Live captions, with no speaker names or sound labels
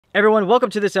Everyone, welcome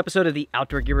to this episode of the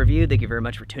Outdoor Gear Review. Thank you very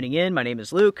much for tuning in. My name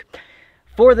is Luke.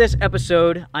 For this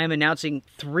episode, I am announcing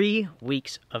 3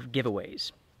 weeks of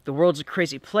giveaways. The world's a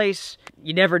crazy place.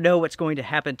 You never know what's going to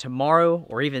happen tomorrow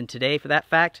or even today for that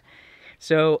fact.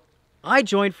 So I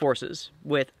joined forces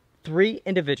with 3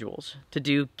 individuals to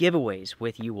do giveaways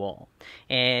with you all.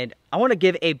 And I want to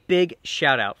give a big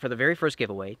shout out for the very first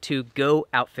giveaway to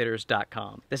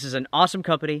GoOutfitters.com. This is an awesome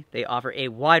company. They offer a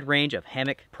wide range of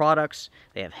hammock products.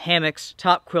 They have hammocks,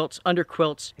 top quilts, under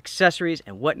quilts, accessories,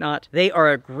 and whatnot. They are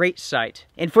a great site.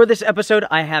 And for this episode,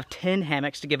 I have 10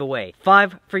 hammocks to give away.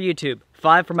 5 for YouTube,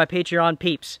 5 for my Patreon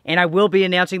peeps, and I will be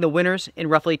announcing the winners in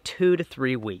roughly 2 to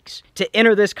 3 weeks. To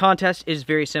enter this contest is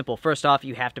very simple. First off,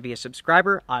 you have to be a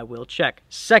subscriber. I will check.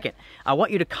 Second, I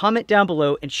want you to comment down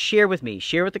below and share with me,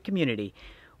 share with the community,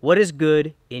 what is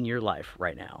good in your life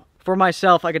right now. For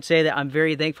myself, I could say that I'm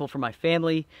very thankful for my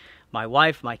family, my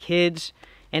wife, my kids,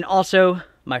 and also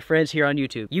my friends here on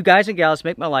YouTube. You guys and gals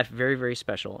make my life very, very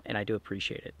special, and I do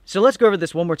appreciate it. So let's go over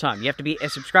this one more time. You have to be a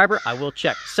subscriber. I will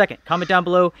check. Second, comment down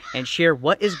below and share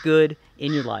what is good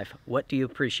in your life. What do you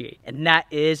appreciate? And that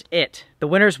is it. The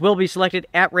winners will be selected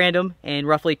at random, and in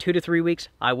roughly 2 to 3 weeks,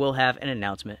 I will have an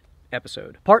announcement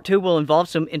episode. Part 2 will involve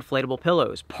some inflatable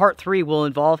pillows. Part 3 will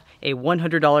involve a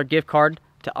 $100 gift card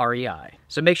to REI.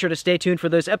 So make sure to stay tuned for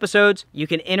those episodes. You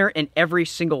can enter in every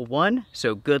single one,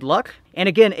 so good luck. And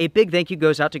again, a big thank you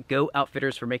goes out to Go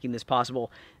Outfitters for making this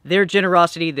possible. Their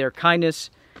generosity, their kindness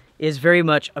is very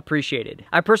much appreciated.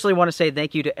 I personally want to say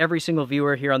thank you to every single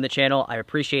viewer here on the channel. I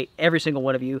appreciate every single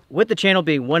one of you. With the channel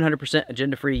being 100%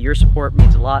 agenda-free, your support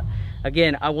means a lot.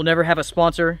 Again, I will never have a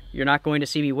sponsor. You're not going to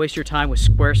see me waste your time with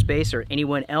Squarespace or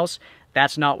anyone else.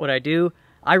 That's not what I do.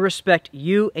 I respect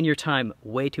you and your time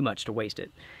way too much to waste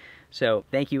it. So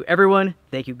thank you everyone.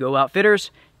 Thank you Go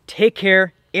Outfitters. Take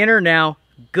care. Enter now.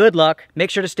 Good luck. Make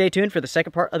sure to stay tuned for the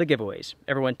second part of the giveaways.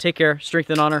 Everyone take care.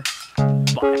 Strength and honor.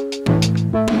 Bye.